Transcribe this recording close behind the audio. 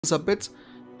a bit.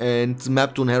 And the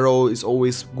map to narrow is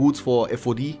always good for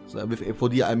FOD. So with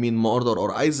FOD I mean Mordor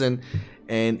or Eisen.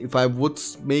 And if I would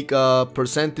make a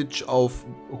percentage of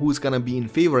who's gonna be in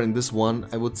favor in this one,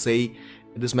 I would say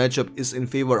this matchup is in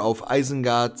favor of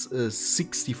Isengard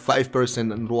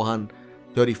 65% and Rohan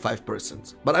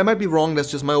 35%. But I might be wrong, that's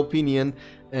just my opinion.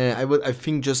 I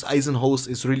think just Eisen host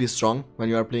is really strong when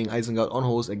you are playing Isengard on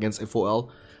host against FOL.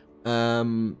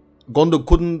 Gondo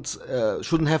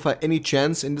shouldn't have any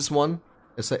chance in this one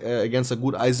against a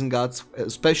good Isengard,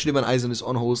 especially when Eisen is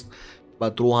on host,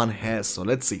 but Rohan has. So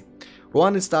let's see.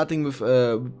 Rohan is starting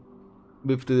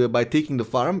by taking the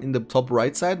farm in the top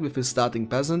right side with his starting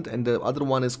peasant, and the other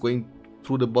one is going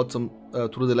through the bottom,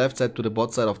 through the left side to the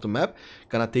bot side of the map.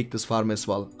 Gonna take this farm as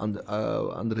well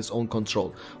under his own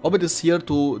control. Hobbit is here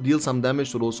to deal some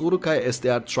damage to those Urukai as they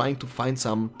are trying to find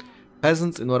some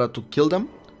peasants in order to kill them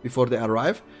before they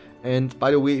arrive. And by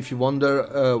the way, if you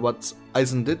wonder what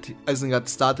Eisen did, Isengard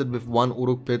started with one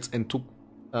Uruk pit and took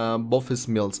both his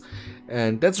mills.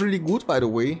 And that's really good, by the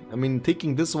way. I mean,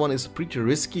 taking this one is pretty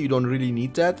risky, you don't really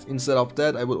need that. Instead of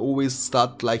that, I would always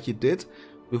start like he did,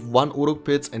 with one Uruk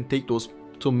pit and take those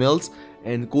 2 mills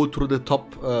and go through the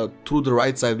top, through the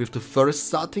right side with the first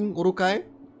starting Urukai,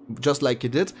 just like he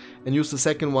did, and use the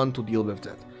second one to deal with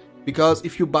that. Because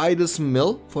if you buy this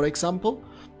mill, for example,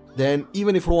 then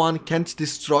even if Rohan can't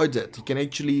destroy that, he can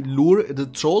actually lure the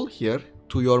troll here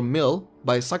to your mill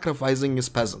by sacrificing his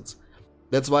peasants.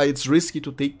 That's why it's risky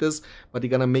to take this, but you're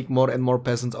gonna make more and more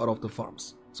peasants out of the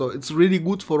farms. So it's really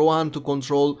good for Rohan to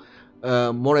control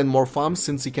more and more farms,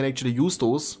 since he can actually use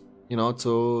those, you know,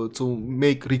 to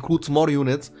recruit more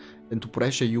units and to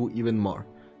pressure you even more.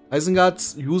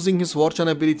 Isengard using his war chant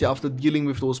ability after dealing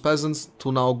with those peasants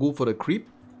to now go for a creep.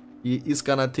 He is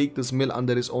gonna take this mill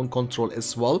under his own control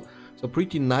as well. So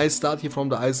pretty nice start here from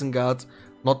the Isengard.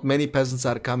 Not many peasants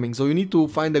are coming. So you need to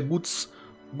find a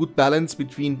good balance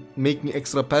between making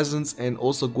extra peasants and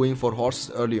also going for horses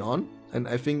early on. And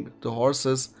I think the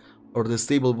horses or the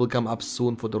stable will come up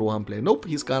soon for the Rohan player. Nope,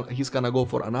 he's gonna go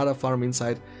for another farm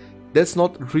inside. That's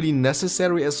not really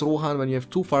necessary as Rohan when you have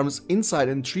 2 farms inside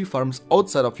and 3 farms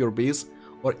outside of your base.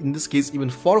 Or in this case even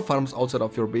 4 farms outside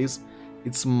of your base.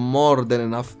 It's more than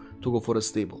enough to go for a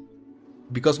stable,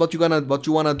 because what you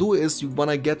wanna do is you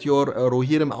wanna get your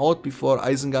Rohirrim out before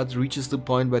Isengard reaches the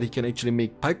point where he can actually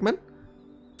make pikemen,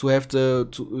 to have to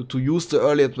use the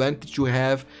early advantage you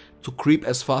have to creep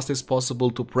as fast as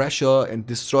possible, to pressure and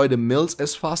destroy the mills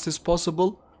as fast as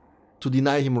possible, to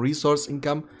deny him resource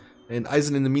income. And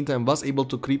Eisen in the meantime was able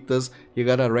to creep this. He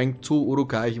got a rank 2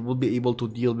 Urukai, he will be able to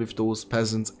deal with those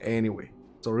peasants anyway.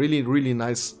 So really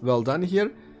nice, well done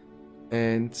here.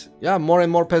 And yeah, more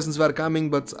and more peasants were coming,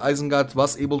 but Isengard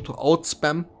was able to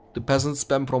outspam the peasant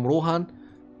spam from Rohan.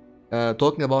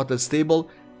 Talking about the stable,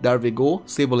 there we go,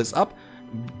 stable is up.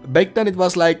 Back then it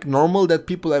was like normal that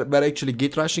people were actually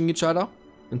gate rushing each other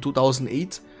in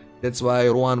 2008. That's why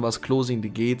Rohan was closing the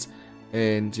gates,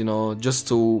 and you know, just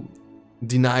to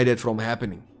deny that from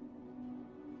happening.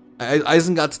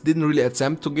 Isengard didn't really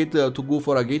attempt to go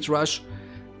for a gate rush,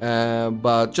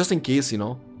 but just in case, you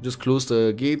know, just close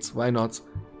the gates, why not?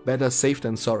 Better safe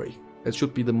than sorry. That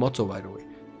should be the motto, by the way.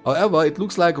 However, it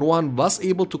looks like Rohan was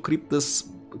able to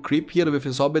creep here with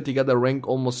his Hobbit. He got a rank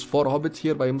almost 4 Hobbit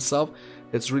here by himself.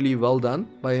 That's really well done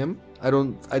by him. I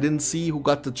didn't see who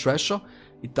got the treasure.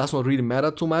 It does not really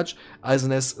matter too much. Eisen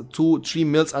has 2-3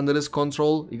 mills under his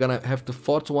control. You're gonna have the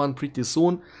 4th one pretty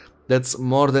soon. That's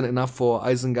more than enough for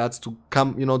Isengard to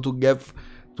come, you know, to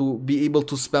be able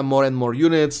to spam more and more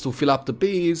units, to fill up the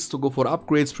base, to go for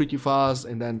upgrades pretty fast,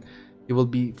 and then he will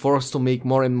be forced to make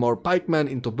more and more pikemen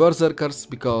into berserkers,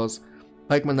 because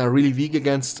pikemen are really weak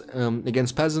against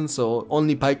peasants, so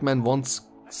only pikemen won't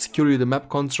secure you the map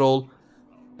control.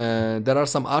 There are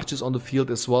some archers on the field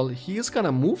as well. He is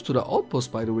gonna move to the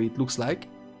outpost, by the way, it looks like.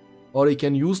 Or he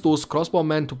can use those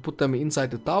crossbowmen to put them inside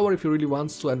the tower if he really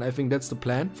wants to, and I think that's the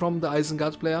plan from the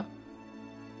Isengard player.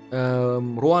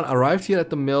 Rohan arrived here at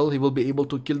the mill. He will be able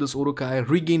to kill this Urukai,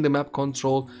 regain the map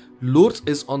control. Lurtz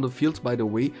is on the field, by the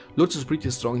way. Lurtz is a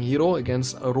pretty strong hero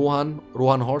against Rohan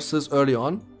horses early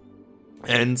on.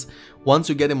 And once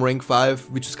you get him rank 5,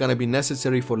 which is gonna be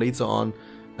necessary for later on,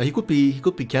 he could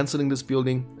be canceling this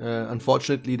building.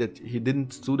 Unfortunately, that he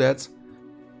didn't do that.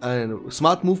 And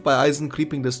smart move by Eisen,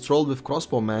 creeping this troll with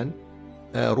crossbowman.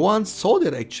 Rohan saw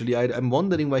that actually. I'm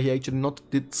wondering why he actually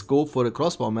did go for a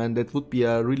crossbowman. That would be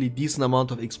a really decent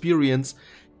amount of experience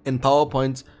and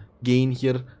PowerPoint gain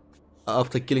here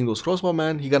after killing those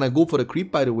crossbowmen. He gonna go for a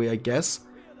creep, by the way, I guess.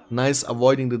 Nice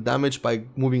avoiding the damage by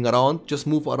moving around. Just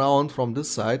move around from this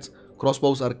side.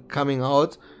 Crossbows are coming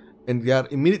out. and they are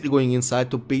immediately going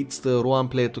inside to bait the Rohan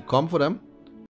player to come for them.